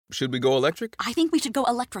Should we go electric? I think we should go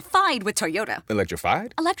electrified with Toyota.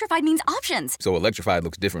 Electrified? Electrified means options. So electrified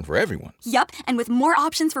looks different for everyone. Yup, and with more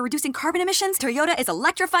options for reducing carbon emissions, Toyota is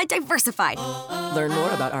electrified diversified. Learn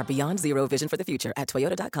more about our Beyond Zero vision for the future at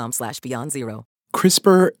toyota.com/Beyond Zero.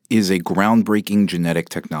 CRISPR is a groundbreaking genetic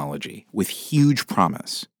technology with huge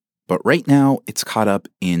promise. But right now, it's caught up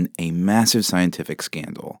in a massive scientific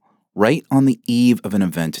scandal. Right on the eve of an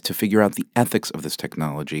event to figure out the ethics of this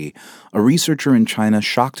technology, a researcher in China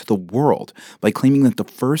shocked the world by claiming that the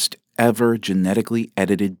first ever genetically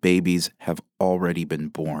edited babies have already been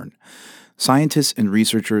born. Scientists and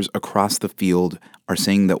researchers across the field are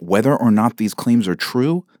saying that whether or not these claims are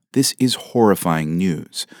true, this is horrifying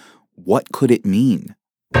news. What could it mean?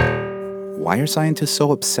 Why are scientists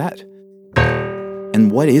so upset?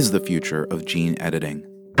 And what is the future of gene editing?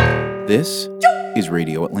 This is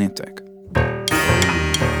Radio Atlantic.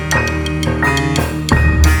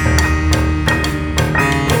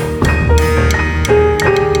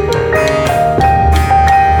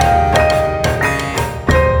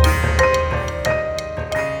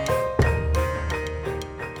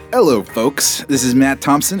 Hello, folks. This is Matt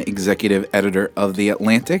Thompson, executive editor of The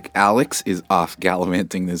Atlantic. Alex is off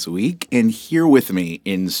gallivanting this week, and here with me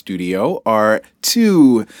in studio are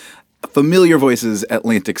two familiar voices,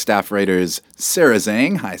 Atlantic staff writers, Sarah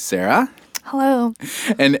Zhang. Hi, Sarah. Hello.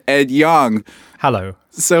 And Ed Yong. Hello.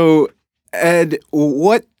 So, Ed,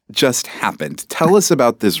 what just happened? Tell us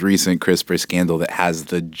about this recent CRISPR scandal that has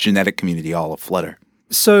the genetic community all aflutter.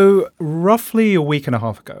 So, roughly a week and a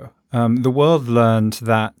half ago, the world learned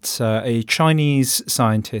that a Chinese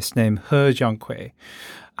scientist named He Jiankui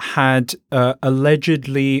had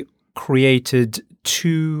allegedly created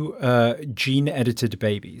two gene-edited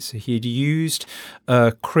babies. He had used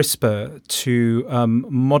CRISPR to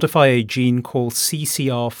modify a gene called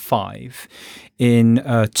CCR5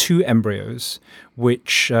 in two embryos,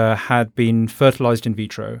 which had been fertilized in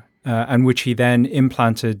vitro, and which he then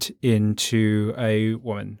implanted into a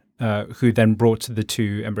woman. Who then brought the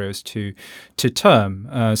two embryos to term.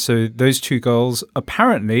 So those two girls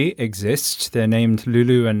apparently exist. They're named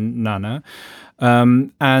Lulu and Nana.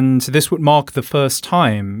 And this would mark the first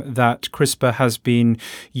time that CRISPR has been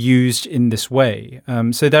used in this way.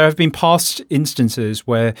 So there have been past instances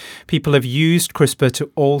where people have used CRISPR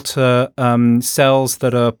to alter cells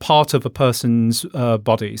that are part of a person's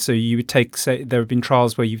body. So you would take, say, there have been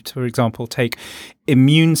trials where you, for example, take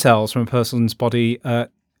immune cells from a person's body,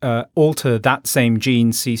 alter that same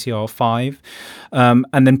gene, CCR5,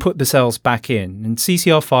 and then put the cells back in. And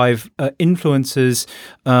CCR5 influences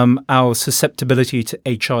our susceptibility to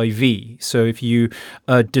HIV. So if you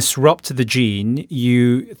disrupt the gene,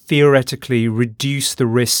 you theoretically reduce the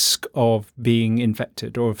risk of being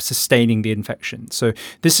infected or of sustaining the infection. So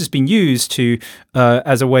this has been used to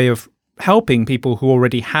as a way of helping people who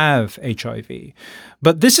already have HIV.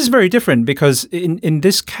 But this is very different because in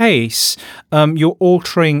this case, you're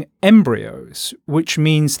altering embryos, which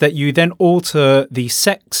means that you then alter the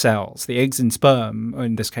sex cells, the eggs and sperm, or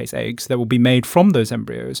in this case eggs, that will be made from those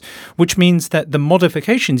embryos, which means that the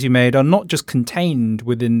modifications you made are not just contained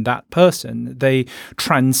within that person, they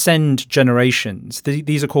transcend generations.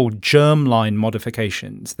 These are called germline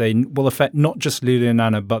modifications. They will affect not just Lulu and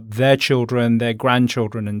Nana, but their children, their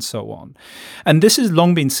grandchildren, and so on. And this has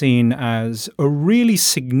long been seen as a really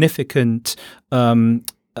significant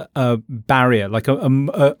a barrier, like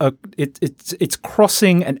it's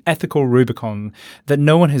crossing an ethical Rubicon that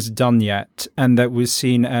no one has done yet, and that was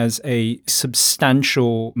seen as a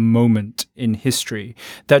substantial moment in history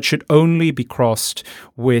that should only be crossed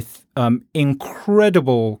with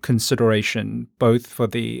incredible consideration, both for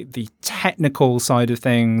the technical side of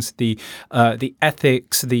things, the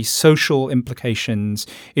ethics, the social implications.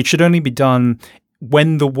 It should only be done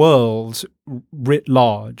when the world writ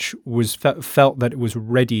large was felt that it was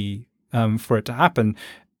ready for it to happen.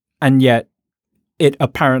 And yet it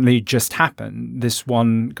apparently just happened. This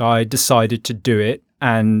one guy decided to do it.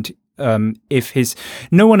 And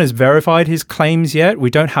no one has verified his claims yet.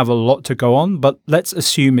 We don't have a lot to go on, but let's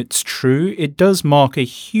assume it's true. It does mark a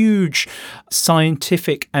huge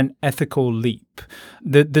scientific and ethical leap.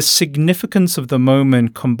 The significance of the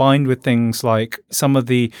moment, combined with things like some of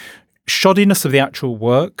the shoddiness of the actual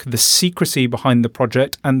work, the secrecy behind the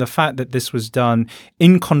project, and the fact that this was done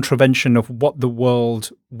in contravention of what the world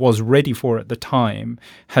was ready for at the time,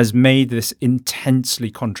 has made this intensely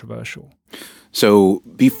controversial. So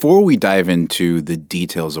before we dive into the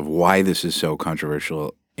details of why this is so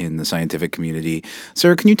controversial in the scientific community,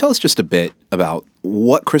 Sarah, can you tell us just a bit about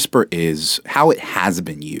what CRISPR is, how it has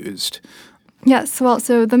been used? Yes, well,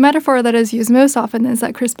 so the metaphor that is used most often is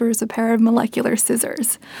that CRISPR is a pair of molecular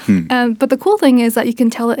scissors. But the cool thing is that you can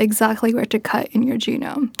tell it exactly where to cut in your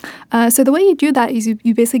genome. So the way you do that is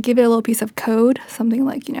you basically give it a little piece of code, something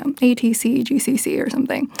like, ATC, GCC or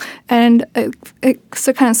something. And it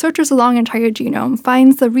so kind of searches along your entire genome,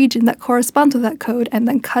 finds the region that corresponds with that code, and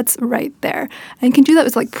then cuts right there. And can do that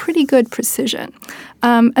with pretty good precision.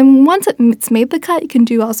 And once it's made the cut, you can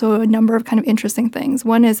do also a number of kind of interesting things.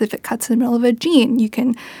 One is if it cuts in the middle of a gene, you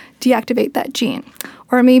can deactivate that gene.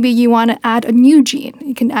 Or maybe you want to add a new gene.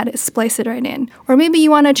 You can add it, splice it right in. Or maybe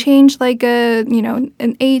you want to change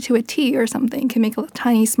an A to a T or something. You can make a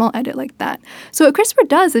tiny small edit like that. So what CRISPR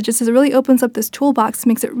does, it really opens up this toolbox,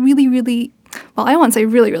 makes it really, really, well, I won't say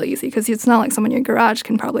really, really easy because it's not like someone in your garage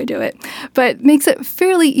can probably do it, but makes it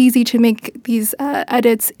fairly easy to make these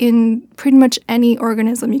edits in pretty much any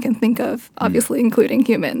organism you can think of, obviously including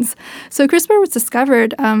humans. So CRISPR was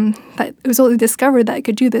discovered, that it was only discovered that it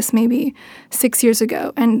could do this maybe 6 years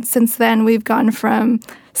ago. And since then, we've gone from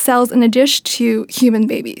cells in a dish to human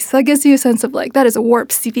babies. So that gives you a sense of that is a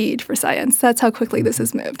warp speed for science. That's how quickly this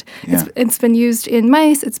has moved. Yeah. It's been used in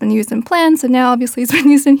mice, it's been used in plants, and now obviously it's been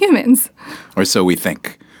used in humans. Or so we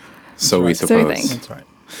think. So we suppose. So we think. That's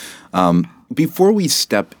right. Before we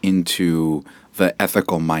step into the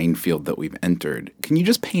ethical minefield that we've entered, can you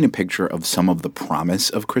just paint a picture of some of the promise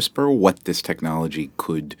of CRISPR, what this technology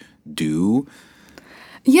could do?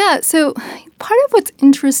 Yeah, so part of what's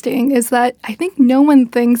interesting is that I think no one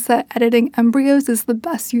thinks that editing embryos is the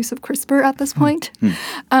best use of CRISPR at this point.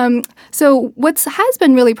 So what has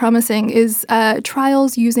been really promising is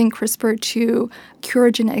trials using CRISPR to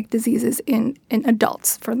cure genetic diseases in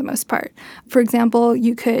adults for the most part. For example,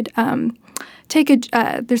 you could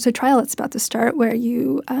there's a trial that's about to start where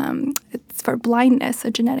it's for blindness, a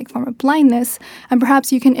genetic form of blindness, and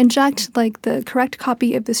perhaps you can inject the correct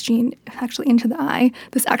copy of this gene actually into the eye.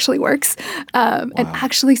 This actually works, and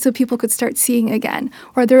actually so people could start seeing again.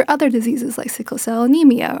 Or there are other diseases like sickle cell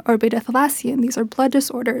anemia or beta thalassemia. These are blood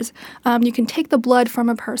disorders. You can take the blood from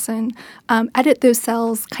a person, edit those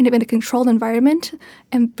cells kind of in a controlled environment,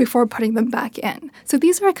 and before putting them back in. So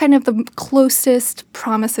these are kind of the closest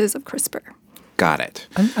promises of CRISPR. Got it.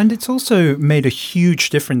 And it's also made a huge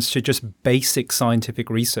difference to just basic scientific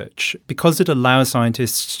research because it allows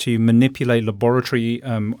scientists to manipulate laboratory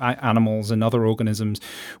animals and other organisms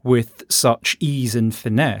with such ease and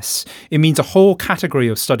finesse. It means a whole category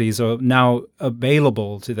of studies are now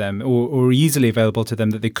available to them or easily available to them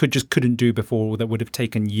that they couldn't do before, that would have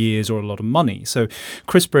taken years or a lot of money. So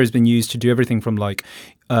CRISPR has been used to do everything from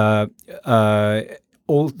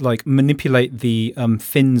manipulate the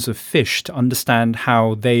fins of fish to understand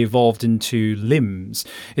how they evolved into limbs.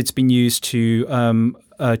 It's been used to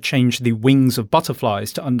change the wings of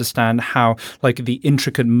butterflies to understand how the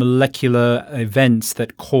intricate molecular events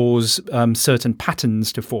that cause certain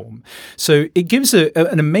patterns to form. So it gives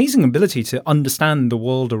an amazing ability to understand the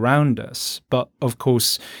world around us. But of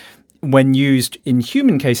course, when used in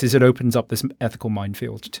human cases, it opens up this ethical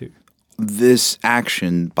minefield too. This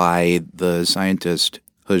action by the scientist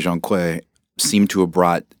He Jiankui seemed to have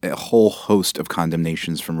brought a whole host of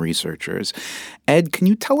condemnations from researchers. Ed, can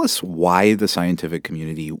you tell us why the scientific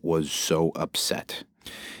community was so upset?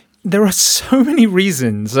 There are so many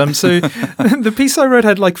reasons. So the piece I wrote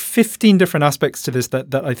had 15 different aspects to this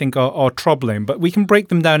that I think are troubling, but we can break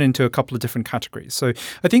them down into a couple of different categories. So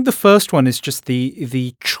I think the first one is just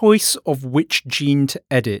the choice of which gene to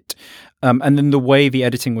edit, and then the way the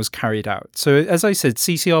editing was carried out. So as I said,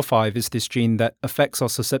 CCR5 is this gene that affects our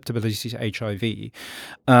susceptibility to HIV.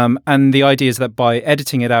 And the idea is that by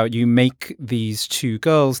editing it out, you make these two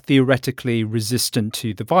girls theoretically resistant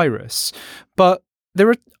to the virus. But there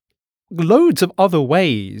are loads of other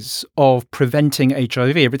ways of preventing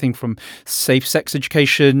HIV, everything from safe sex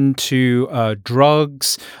education to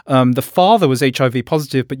drugs. The father was HIV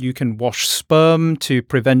positive, but you can wash sperm to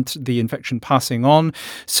prevent the infection passing on.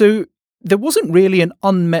 So there wasn't really an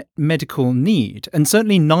unmet medical need. And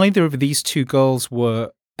certainly neither of these two girls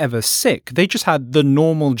were ever sick. They just had the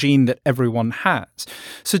normal gene that everyone has.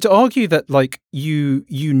 So to argue that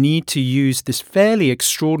you need to use this fairly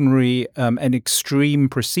extraordinary and extreme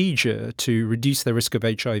procedure to reduce the risk of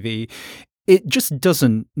HIV, it just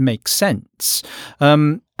doesn't make sense.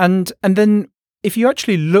 And then if you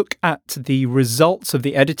actually look at the results of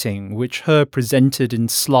the editing, which He presented in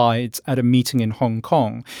slides at a meeting in Hong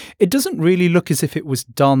Kong, it doesn't really look as if it was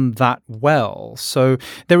done that well. So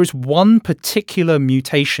there is one particular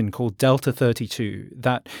mutation called Delta 32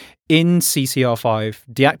 that in CCR5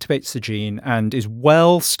 deactivates the gene and is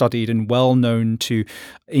well studied and well known to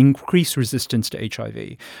increase resistance to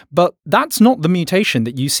HIV. But that's not the mutation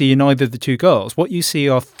that you see in either of the two girls. What you see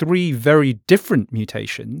are three very different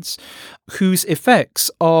mutations whose effects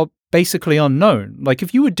are basically unknown. Like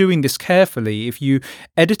if you were doing this carefully, if you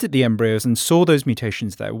edited the embryos and saw those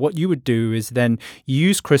mutations there, what you would do is then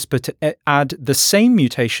use CRISPR to add the same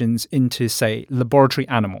mutations into, say, laboratory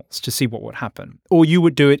animals to see what would happen. Or you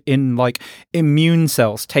would do it in like immune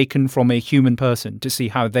cells taken from a human person to see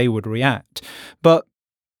how they would react. But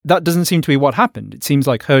that doesn't seem to be what happened. It seems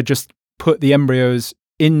like her just put the embryos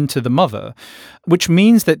into the mother, which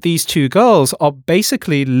means that these two girls are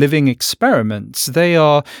basically living experiments. They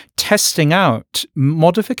are testing out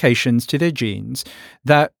modifications to their genes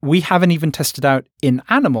that we haven't even tested out in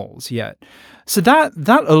animals yet. So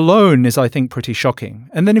that alone is, I think, pretty shocking.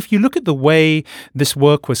 And then if you look at the way this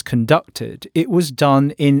work was conducted, it was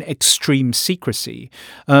done in extreme secrecy.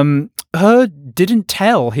 He didn't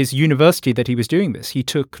tell his university that he was doing this. He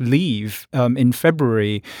took leave in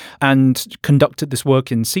February and conducted this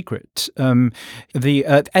work in secret. The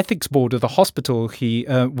ethics board of the hospital,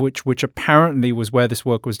 which apparently was where this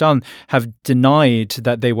work was done, have denied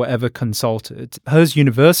that they were ever consulted. Hers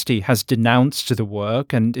University has denounced the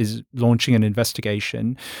work and is launching an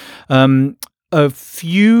investigation. A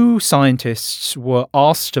few scientists were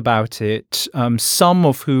asked about it, some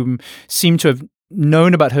of whom seem to have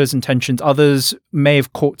known about He's intentions. Others may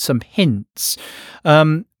have caught some hints.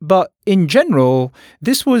 But in general,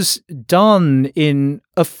 this was done in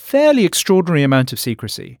a fairly extraordinary amount of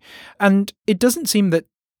secrecy. And it doesn't seem that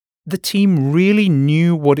the team really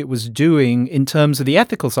knew what it was doing in terms of the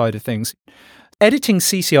ethical side of things. Editing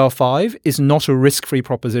CCR5 is not a risk-free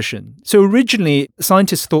proposition. So originally,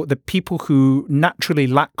 scientists thought that people who naturally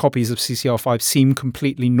lack copies of CCR5 seem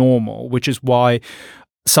completely normal, which is why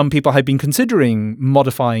some people had been considering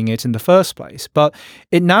modifying it in the first place. But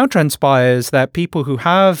it now transpires that people who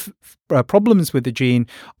have problems with the gene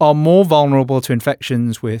are more vulnerable to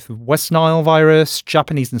infections with West Nile virus,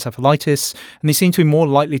 Japanese encephalitis, and they seem to be more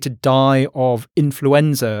likely to die of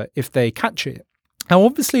influenza if they catch it. Now,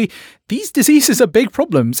 obviously, these diseases are big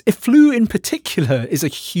problems. Flu in particular is a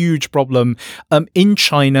huge problem in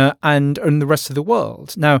China and in the rest of the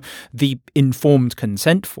world. Now, the informed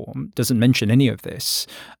consent form doesn't mention any of this.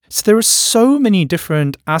 So there are so many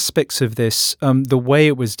different aspects of this, the way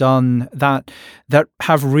it was done, that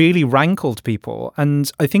have really rankled people. And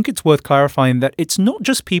I think it's worth clarifying that it's not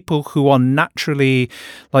just people who are naturally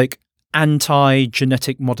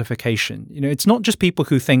anti-genetic modification. It's not just people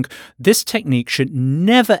who think this technique should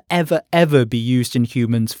never, ever, ever be used in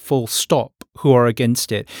humans, full stop, who are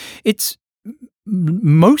against it. It's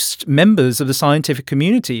most members of the scientific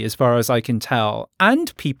community, as far as I can tell,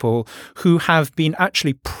 and people who have been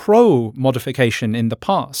actually pro-modification in the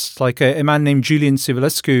past. Like a man named Julian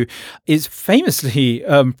Savulescu is famously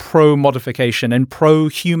pro-modification and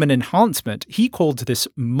pro-human enhancement. He called this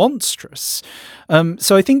monstrous.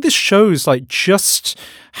 So I think this shows just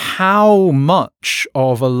how much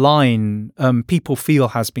of a line people feel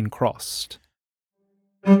has been crossed.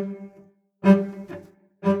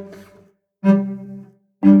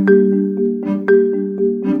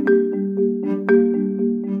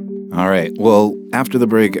 All right. Well, after the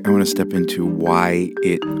break, I want to step into why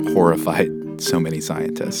it horrified so many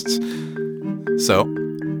scientists. So,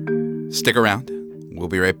 stick around. We'll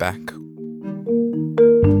be right back.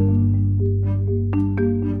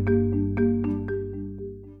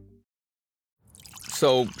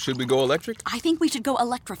 So, should we go electric? I think we should go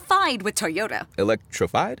electrified with Toyota.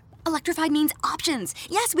 Electrified? Electrified means options.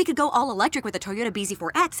 Yes, we could go all electric with the Toyota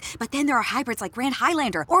BZ4X, but then there are hybrids like Grand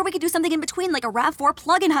Highlander, or we could do something in between like a RAV4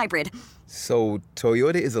 plug-in hybrid. So,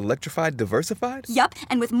 Toyota is electrified diversified? Yup,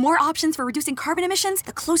 and with more options for reducing carbon emissions,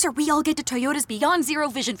 the closer we all get to Toyota's Beyond Zero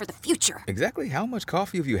vision for the future. Exactly how much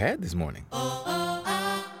coffee have you had this morning?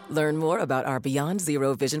 Learn more about our Beyond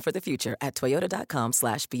Zero vision for the future at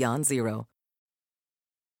toyota.com/Beyond Zero.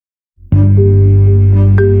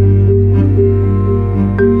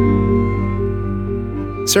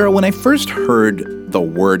 Sarah, when I first heard the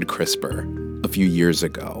word CRISPR a few years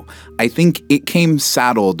ago, I think it came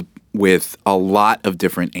saddled with a lot of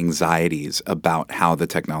different anxieties about how the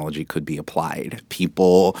technology could be applied.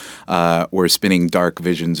 People were spinning dark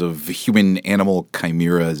visions of human-animal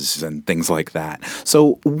chimeras and things like that.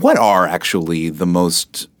 So what are actually the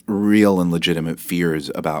most real and legitimate fears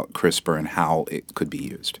about CRISPR and how it could be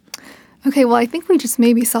used? Okay, well, I think we just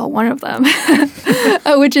maybe saw one of them,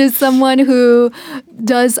 which is someone who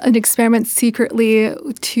does an experiment secretly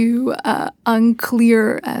to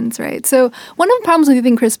unclear ends, right? So one of the problems with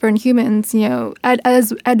using CRISPR in humans,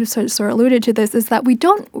 as Ed sort of alluded to this, is that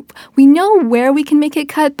we know where we can make it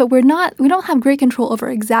cut, but we don't have great control over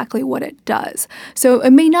exactly what it does. So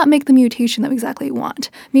it may not make the mutation that we exactly want.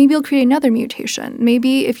 Maybe it'll create another mutation.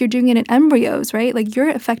 Maybe if you're doing it in embryos, right, like you're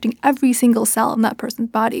affecting every single cell in that person's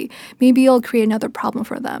body. Maybe it'll create another problem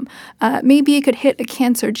for them. Maybe it could hit a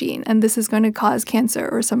cancer gene, and this is going to cause cancer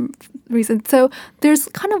or some reason. So there's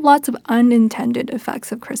kind of lots of unintended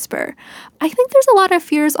effects of CRISPR. I think there's a lot of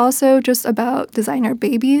fears also just about designer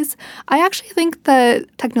babies. I actually think that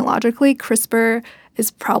technologically CRISPR is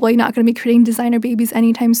probably not going to be creating designer babies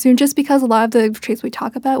anytime soon, just because a lot of the traits we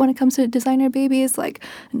talk about when it comes to designer babies, like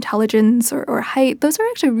intelligence or height, those are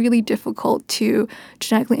actually really difficult to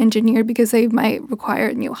genetically engineer because they might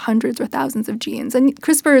require hundreds or thousands of genes. And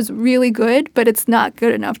CRISPR is really good, but it's not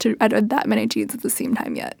good enough to edit that many genes at the same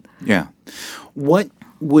time yet. Yeah. What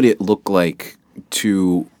would it look like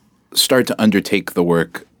to start to undertake the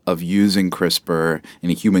work of using CRISPR in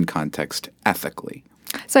a human context ethically?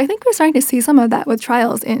 So I think we're starting to see some of that with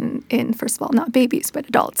trials in first of all, not babies, but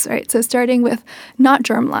adults, right? So starting with not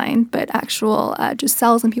germline, but actual just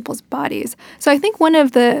cells in people's bodies. So I think one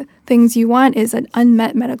of the things you want is an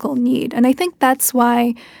unmet medical need. And I think that's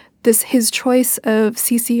why his choice of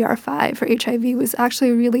CCR5 for HIV was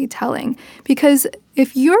actually really telling. Because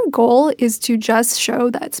if your goal is to just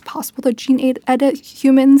show that it's possible to gene edit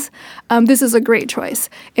humans, this is a great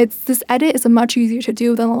choice. This edit is much easier to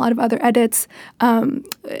do than a lot of other edits. And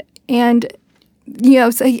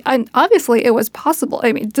obviously it was possible.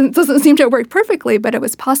 I mean, it doesn't seem to work perfectly, but it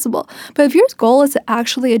was possible. But if your goal is to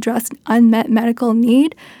actually address an unmet medical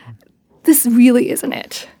need, this really isn't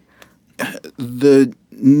it. The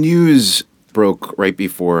news broke right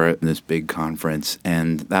before this big conference,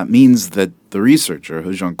 and that means that the researcher, He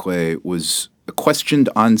Jiankui, was questioned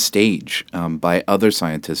on stage by other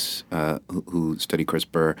scientists who study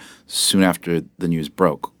CRISPR soon after the news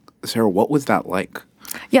broke. Sarah, what was that like?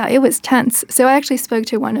 Yeah, it was tense. So I actually spoke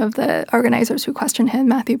to one of the organizers who questioned him,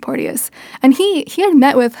 Matthew Porteous, and he had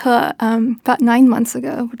met with He about 9 months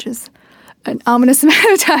ago, which is an ominous amount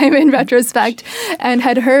of time in retrospect, and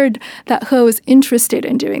had heard that He was interested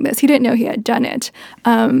in doing this. He didn't know he had done it.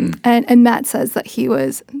 And Matt says that he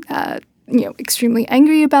was extremely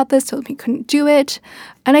angry about this, told him he couldn't do it.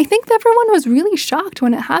 And I think that everyone was really shocked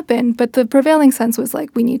when it happened, but the prevailing sense was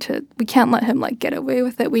like, we can't let him get away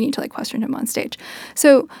with it. We need to question him on stage.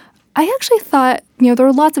 So I actually thought, there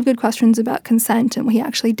were lots of good questions about consent and what he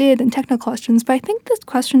actually did and technical questions, but I think this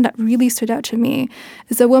question that really stood out to me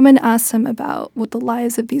is a woman asked him about what the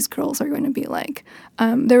lives of these girls are going to be like.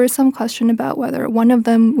 There was some question about whether one of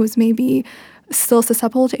them was maybe still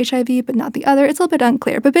susceptible to HIV, but not the other. It's a little bit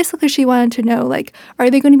unclear. But basically she wanted to know, are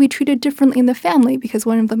they going to be treated differently in the family because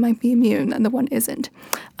one of them might be immune and the one isn't?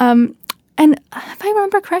 And if I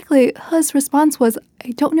remember correctly, his response was,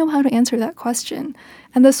 I don't know how to answer that question.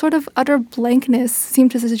 And the sort of utter blankness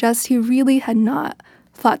seemed to suggest he really had not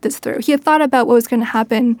thought this through. He had thought about what was going to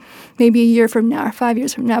happen maybe a year from now or 5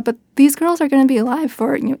 years from now, but these girls are going to be alive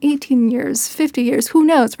for 18 years, 50 years, who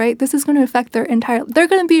knows, right? This is going to affect they're going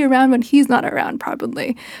to be around when he's not around,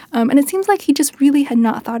 probably. And it seems like he just really had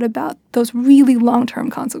not thought about those really long-term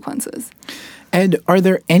consequences. Ed, are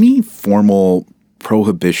there any formal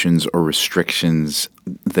prohibitions or restrictions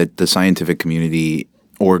that the scientific community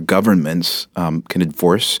or governments can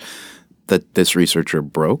enforce that this researcher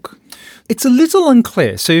broke? It's a little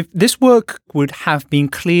unclear. So if this work would have been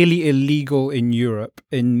clearly illegal in Europe,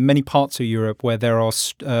 in many parts of Europe where there are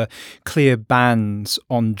clear bans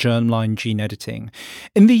on germline gene editing.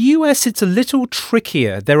 In the US, it's a little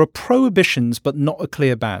trickier. There are prohibitions, but not a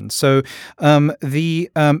clear ban. So the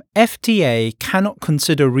FDA cannot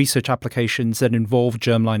consider research applications that involve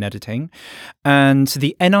germline editing. And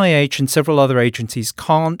the NIH and several other agencies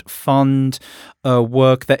can't fund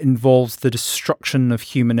work that involves the destruction of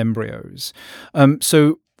human embryos.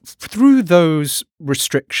 So through those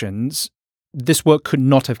restrictions, this work could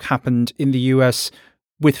not have happened in the US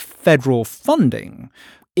with federal funding.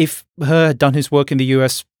 If He had done his work in the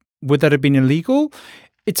US, would that have been illegal?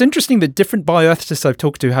 It's interesting that different bioethicists I've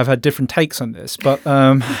talked to have had different takes on this, but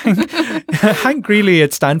Hank Greeley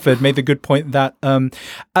at Stanford made the good point that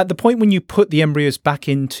at the point when you put the embryos back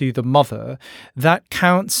into the mother, that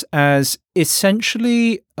counts as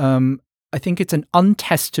essentially I think it's an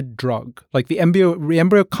untested drug. Like the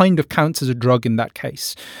embryo kind of counts as a drug in that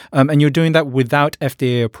case. And you're doing that without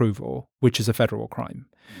FDA approval, which is a federal crime.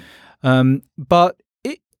 But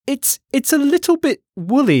it's a little bit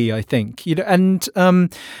woolly, I think. And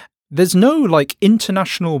there's no like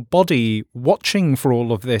international body watching for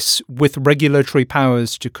all of this with regulatory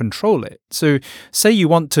powers to control it. So say you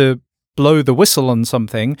want to blow the whistle on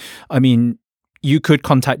something, I mean, you could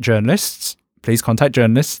contact journalists. Please contact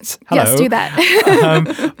journalists. Hello. Yes, do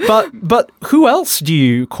that. But who else do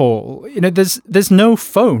you call? You know, there's no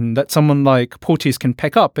phone that someone like Porteous can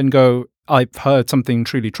pick up and go, I've heard something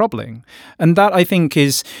truly troubling. And that, I think,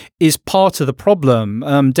 is part of the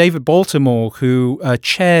problem. David Baltimore, who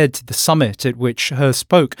chaired the summit at which He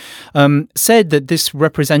spoke, said that this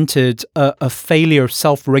represented a failure of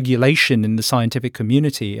self-regulation in the scientific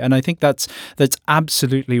community. And I think that's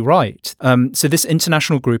absolutely right. So this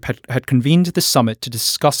international group had convened the summit to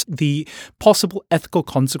discuss the possible ethical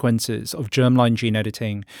consequences of germline gene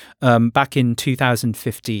editing back in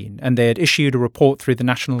 2015. And they had issued a report through the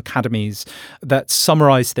National Academies that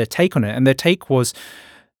summarized their take on it. And their take was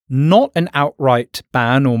not an outright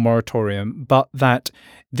ban or moratorium, but that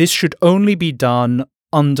this should only be done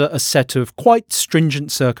under a set of quite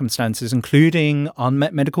stringent circumstances, including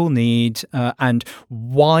unmet medical need and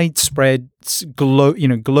widespread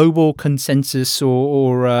global consensus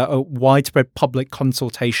or a widespread public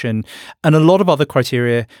consultation, and a lot of other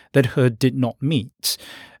criteria that He did not meet.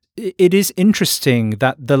 It is interesting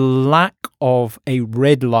that the lack of a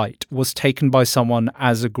red light was taken by someone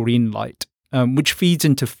as a green light, which feeds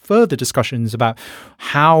into further discussions about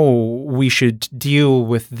how we should deal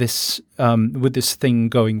with this thing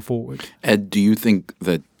going forward. Ed, do you think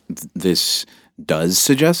that this does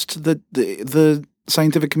suggest that the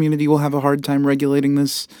scientific community will have a hard time regulating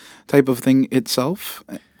this type of thing itself?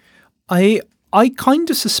 I kind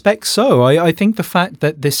of suspect so. I think the fact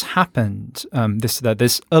that this happened, that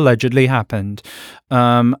this allegedly happened,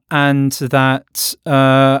 and that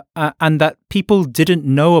people didn't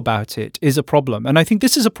know about it is a problem. And I think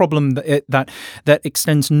this is a problem that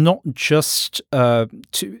extends not just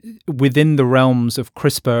to within the realms of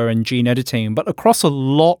CRISPR and gene editing, but across a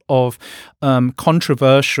lot of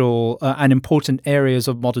controversial and important areas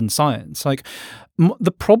of modern science. Like,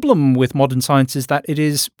 the problem with modern science is that it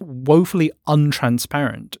is woefully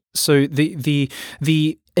untransparent. So the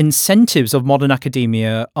incentives of modern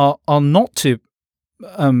academia are not to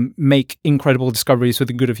make incredible discoveries for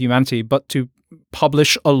the good of humanity, but to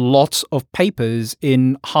publish a lot of papers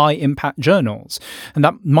in high-impact journals. And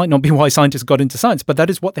that might not be why scientists got into science, but that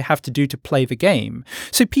is what they have to do to play the game.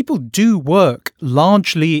 So people do work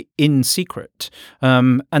largely in secret.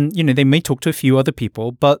 And, they may talk to a few other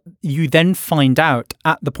people, but you then find out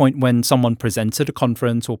at the point when someone presents at a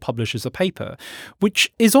conference or publishes a paper,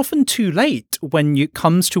 which is often too late when it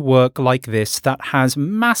comes to work like this that has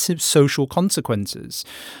massive social consequences.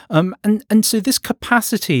 And so this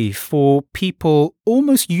capacity for people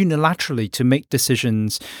almost unilaterally to make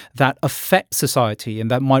decisions that affect society and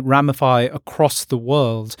that might ramify across the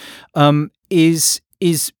world is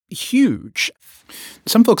huge.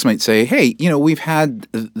 Some folks might say, hey, we've had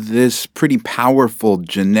this pretty powerful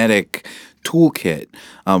genetic toolkit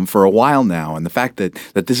for a while now, and the fact that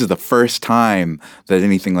this is the first time that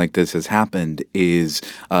anything like this has happened is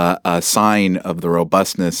a sign of the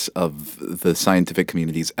robustness of the scientific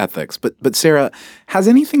community's ethics. But Sarah, has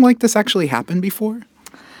anything like this actually happened before?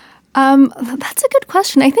 That's a good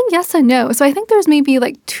question. I think yes and no. So I think there's maybe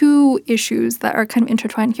like two issues that are kind of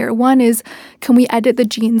intertwined here. One is, can we edit the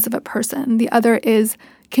genes of a person? The other is,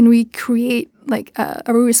 can we create are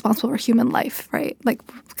we responsible for human life, right? Like,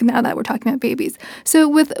 now that we're talking about babies.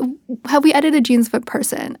 So have we edited genes of a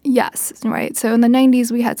person? Yes, right? So in the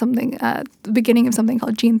 90s, we had something, the beginning of something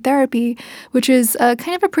called gene therapy, which is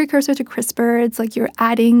kind of a precursor to CRISPR. It's like you're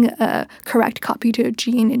adding a correct copy to a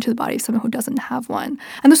gene into the body of someone who doesn't have one.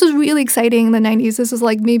 And this was really exciting in the 90s. This was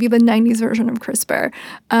like maybe the 90s version of CRISPR.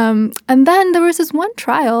 And then there was this one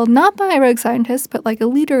trial, not by a rogue scientist, but like a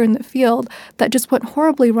leader in the field, that just went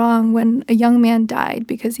horribly wrong when a young man died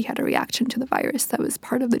because he had a reaction to the virus that was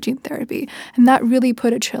part of the gene therapy. And that really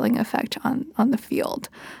put a chilling effect on the field.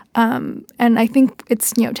 And I think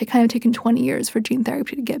it's, taken 20 years for gene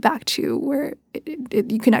therapy to get back to where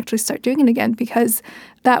you can actually start doing it again, because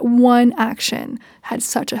that one action had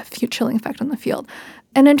such a chilling effect on the field.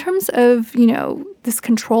 And in terms of, this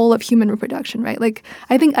control of human reproduction, right? Like,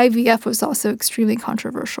 I think IVF was also extremely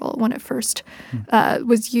controversial when it first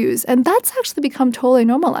was used. And that's actually become totally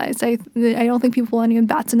normalized. I don't think people will even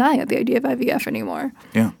bat an eye at the idea of IVF anymore.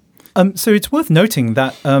 Yeah. So it's worth noting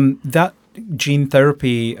that that gene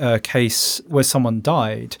therapy case where someone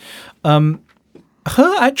died,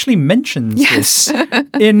 He actually mentions this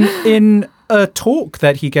in a talk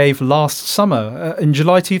that he gave last summer in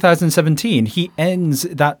July 2017. He ends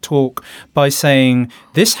that talk by saying,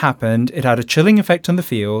 this happened, it had a chilling effect on the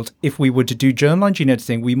field. If we were to do germline gene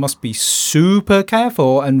editing, we must be super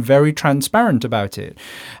careful and very transparent about it.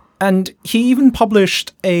 And he even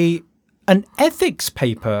published an ethics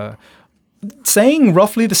paper saying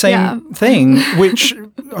roughly the same thing, which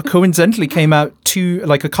coincidentally came out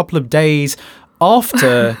a couple of days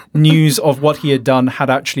after news of what he had done had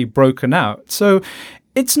actually broken out. So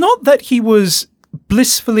it's not that he was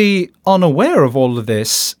blissfully unaware of all of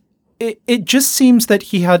this. It just seems that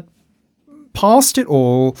he had passed it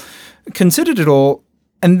all, considered it all,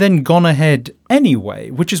 and then gone ahead anyway,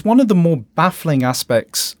 which is one of the more baffling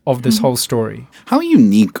aspects of this whole story. How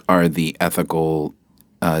unique are the ethical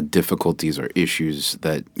difficulties or issues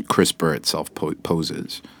that CRISPR itself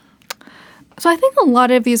poses? So I think a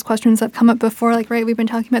lot of these questions have come up before, we've been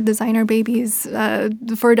talking about designer babies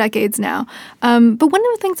for decades now. But one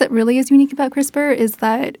of the things that really is unique about CRISPR is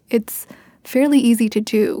that it's fairly easy to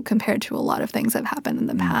do compared to a lot of things that have happened in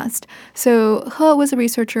the past. So He was a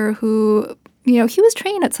researcher who, he was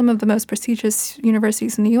trained at some of the most prestigious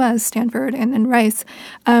universities in the U.S., Stanford and Rice,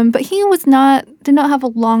 but he did not have a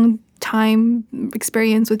long time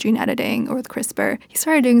experience with gene editing or with CRISPR. He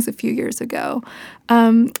started doing this a few years ago.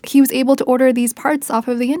 He was able to order these parts off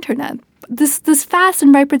of the internet. This fast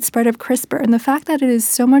and rapid spread of CRISPR and the fact that it is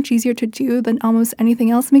so much easier to do than almost anything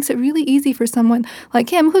else makes it really easy for someone like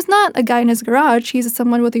him, who's not a guy in his garage. He's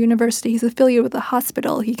someone with a university. He's affiliated with a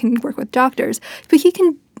hospital. He can work with doctors. But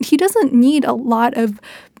he doesn't need a lot of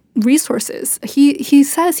resources. He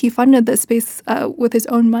says he funded this space with his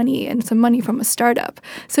own money and some money from a startup.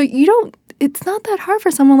 So it's not that hard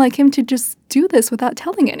for someone like him to just do this without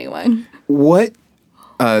telling anyone. What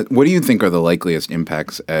do you think are the likeliest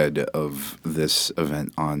impacts, Ed, of this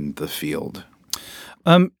event on the field?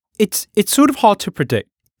 It's sort of hard to predict.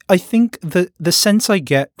 I think the sense I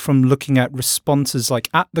get from looking at responses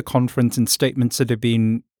at the conference and statements that have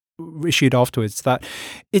been issued afterwards, that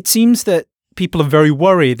it seems that people are very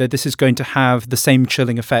worried that this is going to have the same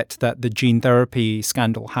chilling effect that the gene therapy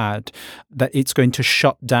scandal had, that it's going to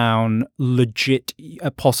shut down legit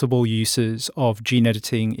possible uses of gene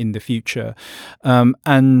editing in the future.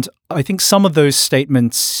 And I think some of those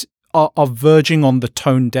statements are verging on the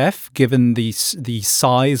tone deaf, given the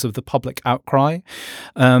size of the public outcry.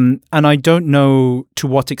 And I don't know to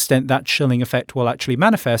what extent that chilling effect will actually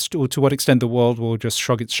manifest, or to what extent the world will just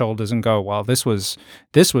shrug its shoulders and go, well, this was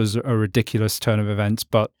a ridiculous turn of events,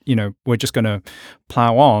 but, we're just going to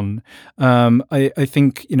plow on. I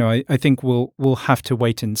think we'll have to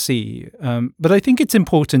wait and see. But I think it's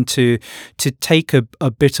important to take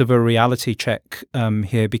a bit of a reality check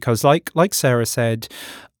here, because like Sarah said,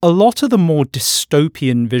 a lot of the more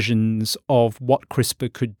dystopian visions of what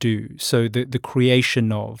CRISPR could do, so the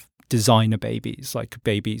creation of designer babies, like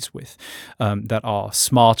babies with that are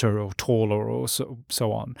smarter or taller or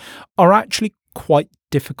so on, are actually quite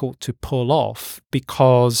difficult to pull off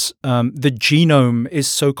because the genome is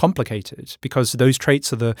so complicated, because those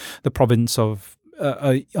traits are the province of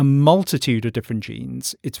a multitude of different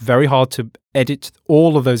genes. It's very hard to edit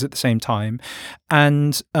all of those at the same time.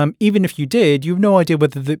 And even if you did, you have no idea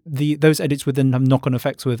whether those edits would then have knock-on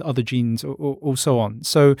effects with other genes or so on.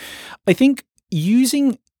 So I think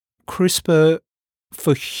using CRISPR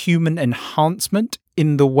for human enhancement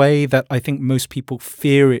in the way that I think most people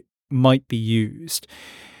fear it might be used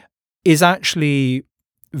is actually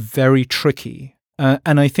very tricky.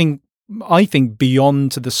 And I think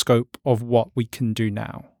beyond the scope of what we can do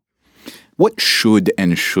now. What should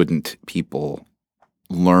and shouldn't people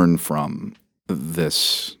learn from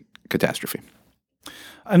this catastrophe?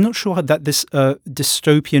 I'm not sure that this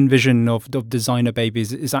dystopian vision of designer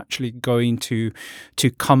babies is actually going to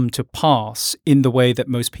come to pass in the way that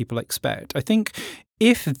most people expect. I think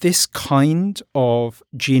if this kind of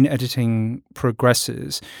gene editing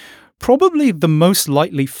progresses, probably the most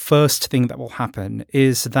likely first thing that will happen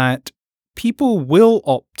is that people will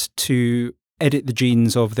opt to edit the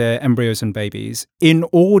genes of their embryos and babies in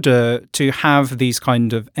order to have these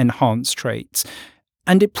kind of enhanced traits.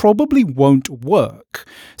 And it probably won't work.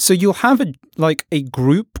 So you'll have a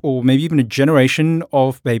group or maybe even a generation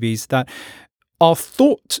of babies that are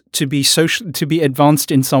thought to be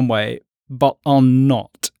advanced in some way, but are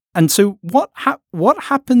not. And so what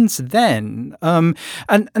happens then?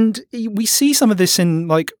 And we see some of this in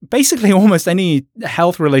basically almost any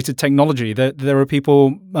health-related technology. There are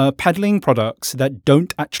people peddling products that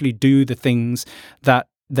don't actually do the things that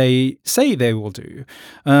they say they will do.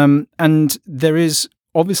 And there is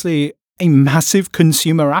obviously a massive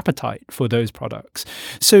consumer appetite for those products.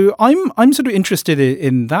 So I'm sort of interested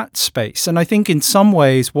in that space. And I think in some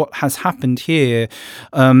ways what has happened here,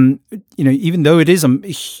 even though it is a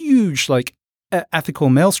huge ethical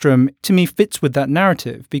maelstrom, to me fits with that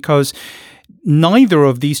narrative, because neither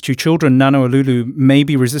of these two children, Nano or Lulu, may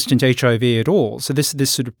be resistant to HIV at all. So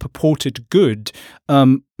this sort of purported good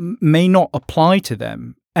may not apply to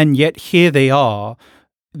them. And yet here they are,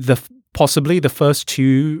 possibly the first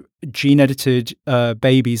two gene-edited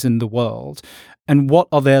babies in the world. And what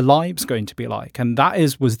are their lives going to be like? And that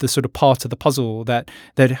was the sort of part of the puzzle that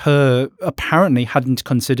her apparently hadn't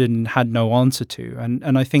considered and had no answer to.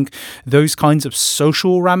 And I think those kinds of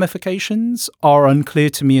social ramifications are unclear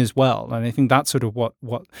to me as well. And I think that's sort of what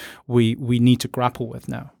we need to grapple with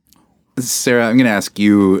now. Sarah, I'm going to ask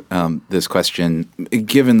you this question.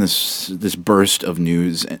 Given this burst of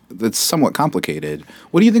news that's somewhat complicated,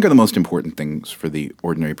 what do you think are the most important things for the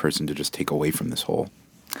ordinary person to just take away from this whole?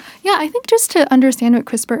 Yeah, I think just to understand what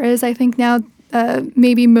CRISPR is, I think now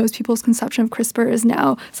maybe most people's conception of CRISPR is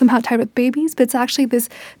now somehow tied with babies, but it's actually this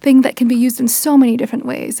thing that can be used in so many different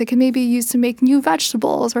ways. It can maybe be used to make new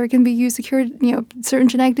vegetables, or it can be used to cure certain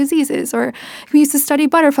genetic diseases, or it can be used to study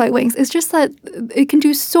butterfly wings. It's just that it can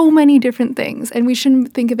do so many different things, and we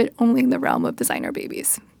shouldn't think of it only in the realm of designer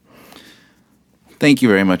babies. Thank you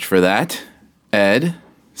very much for that. Ed,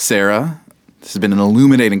 Sarah, this has been an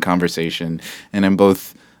illuminating conversation, and I'm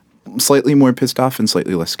both slightly more pissed off and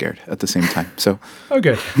slightly less scared at the same time. So,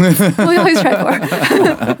 okay. We always try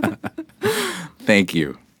for. Thank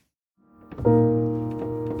you.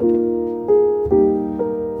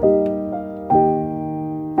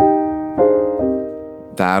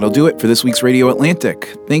 That'll do it for this week's Radio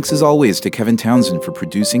Atlantic. Thanks as always to Kevin Townsend for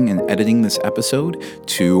producing and editing this episode,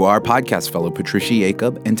 to our podcast fellow Patricia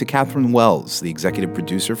Jacob, and to Catherine Wells, the executive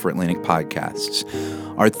producer for Atlantic Podcasts.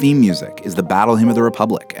 Our theme music is the Battle Hymn of the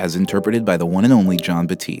Republic, as interpreted by the one and only John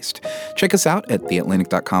Batiste. Check us out at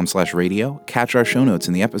theatlantic.com/radio, catch our show notes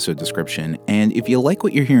in the episode description, and if you like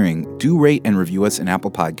what you're hearing, do rate and review us in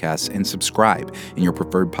Apple Podcasts and subscribe in your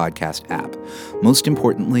preferred podcast app. Most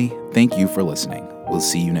importantly, thank you for listening. We'll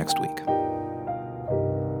see you next week.